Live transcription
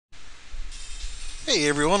Hey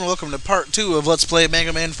everyone, welcome to part 2 of Let's Play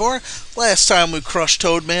Mega Man 4. Last time we crushed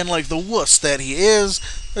Toadman like the wuss that he is.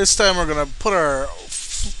 This time we're going to put our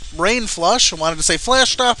Rain Flush, I wanted to say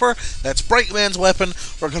Flash Stopper, that's Brightman's weapon.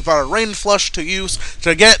 We're going to put our Rain Flush to use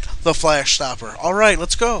to get the Flash Stopper. Alright,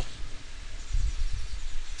 let's go.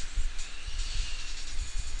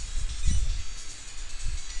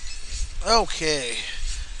 Okay.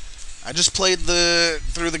 I just played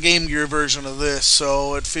through the Game Gear version of this,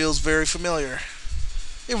 so it feels very familiar.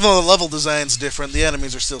 Even though the level design's different, the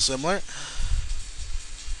enemies are still similar.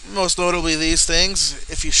 Most notably these things.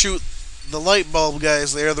 If you shoot the light bulb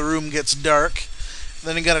guys there, the room gets dark.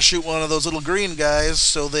 Then you gotta shoot one of those little green guys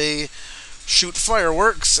so they shoot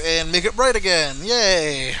fireworks and make it bright again.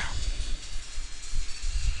 Yay!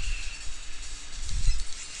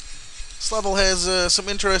 This level has some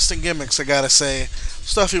interesting gimmicks, I gotta say.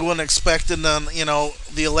 Stuff you wouldn't expect in the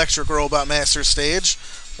Electric Robot Master stage.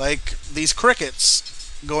 Like these crickets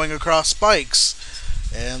going across spikes,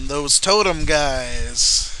 and those totem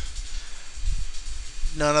guys.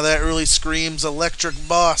 None of that really screams Electric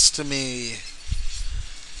Boss to me.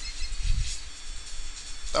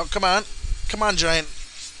 Oh, come on. Come on, Giant.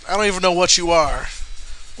 I don't even know what you are.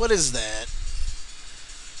 What is that?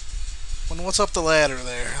 What's up the ladder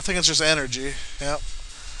there? I think it's just energy. Yep.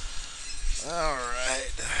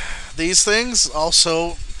 Alright. These things,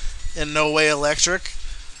 also in no way electric.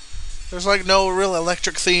 There's like no real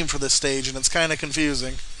electric theme for this stage, and it's kind of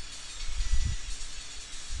confusing.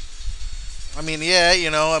 I mean, yeah,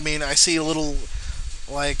 I see little,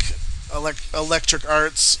 like, electric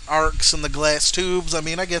arcs in the glass tubes. I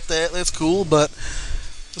mean, I get that. That's cool, but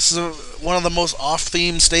this is one of the most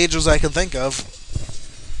off-theme stages I can think of.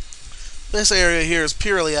 This area here is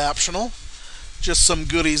purely optional. Just some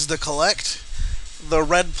goodies to collect. The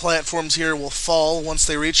red platforms here will fall once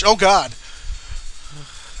they reach... Oh, God!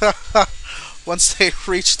 Once they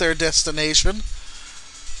reach their destination.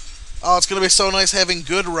 Oh, it's going to be so nice having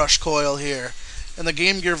good rush coil here. In the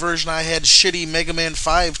Game Gear version, I had shitty Mega Man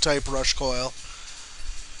 5 type rush coil.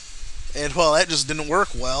 And, well, that just didn't work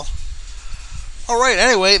well. Alright,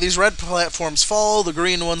 anyway, these red platforms fall. The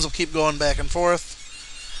green ones will keep going back and forth.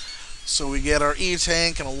 So we get our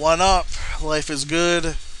E-Tank and a 1-up. Life is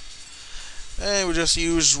good. And we just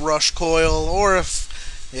use rush coil, or if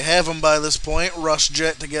you have them by this point, rush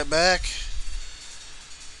jet to get back.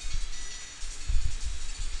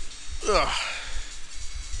 Ugh.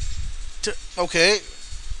 Okay.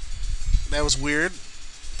 That was weird.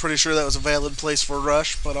 Pretty sure that was a valid place for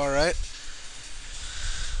rush, but alright.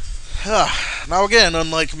 Now again,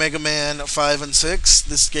 unlike Mega Man 5 and 6,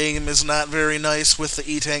 this game is not very nice with the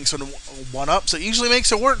E-Tanks and 1-ups. It usually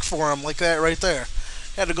makes it work for them, like that right there.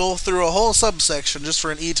 Had to go through a whole subsection just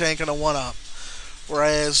for an E-Tank and a 1-up.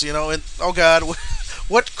 Whereas, oh God,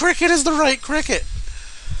 what cricket is the right cricket?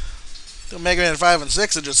 The Mega Man 5 and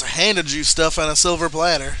 6, it just handed you stuff on a silver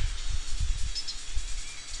platter.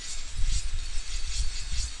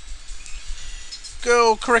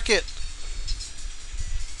 Go, cricket!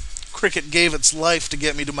 Cricket gave its life to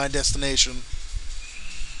get me to my destination.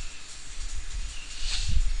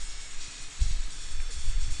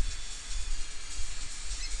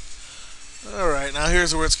 Alright, now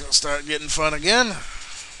here's where it's going to start getting fun again.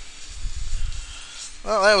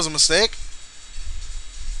 Well, that was a mistake.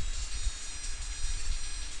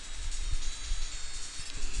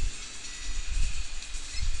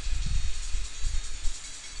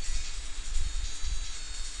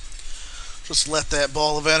 Just let that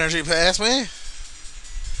ball of energy pass me.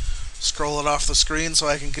 Scroll it off the screen so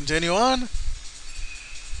I can continue on.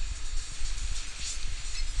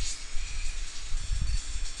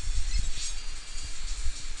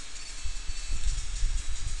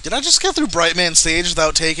 Did I just get through Brightman stage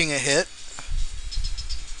without taking a hit?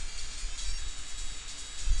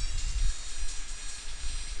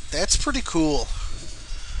 That's pretty cool.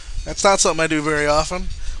 That's not something I do very often.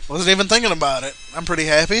 Wasn't even thinking about it. I'm pretty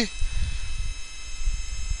happy.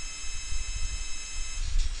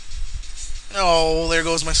 Oh, there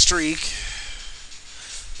goes my streak.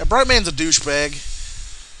 Yeah, Brightman's a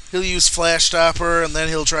douchebag. He'll use Flash Stopper, and then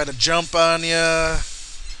he'll try to jump on you.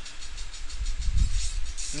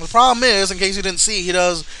 The problem is, in case you didn't see, he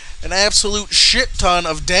does an absolute shit ton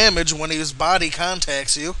of damage when his body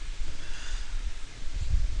contacts you.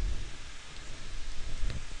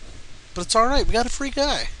 But it's alright, we got a free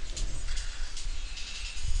guy.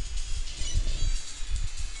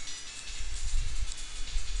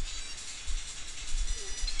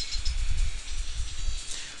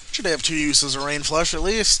 Should have 2 uses of Rain Flush at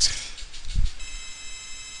least.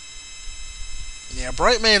 Yeah,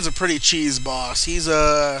 Brightman's a pretty cheese boss. He's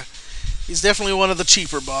definitely one of the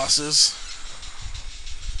cheaper bosses.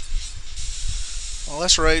 Oh,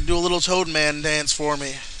 that's right. Do a little Toadman dance for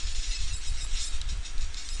me.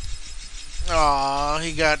 Aw,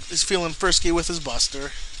 he's feeling frisky with his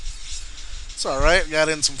Buster. It's alright. Got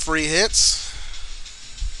in some free hits.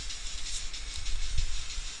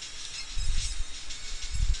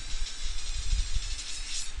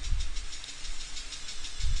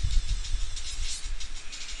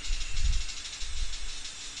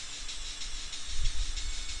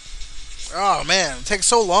 Oh man, it takes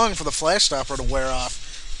so long for the flash stopper to wear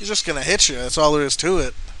off. He's just gonna hit you. That's all there is to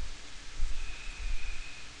it.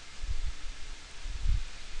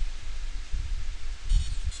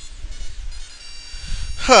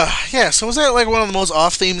 Huh. Yeah, so was that like one of the most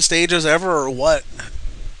off-theme stages ever, or what?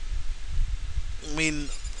 I mean,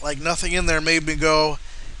 like nothing in there made me go,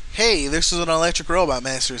 hey, this is an Electric Robot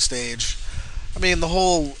Master stage. I mean, the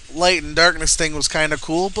whole light and darkness thing was kind of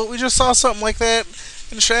cool, but we just saw something like that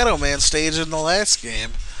in Shadow Man stage in the last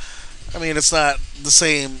game. I mean, it's not the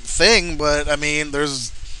same thing, but I mean,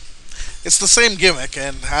 it's the same gimmick,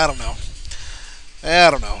 and I don't know.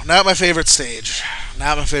 I don't know. Not my favorite stage.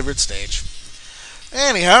 Not my favorite stage.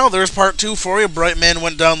 Anyhow, there's part two for you. Brightman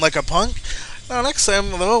went down like a punk. Now, next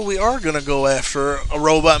time, though, we are going to go after a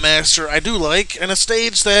Robot Master I do like, and a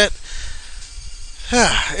stage that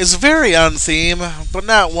is very on theme, but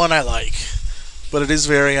not one I like. But it is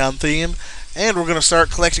very on theme, and we're going to start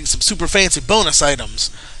collecting some super fancy bonus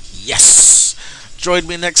items. Yes! Join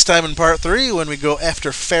me next time in part 3 when we go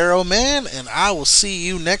after Pharaoh Man, and I will see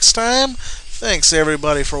you next time. Thanks,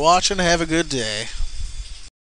 everybody, for watching. Have a good day.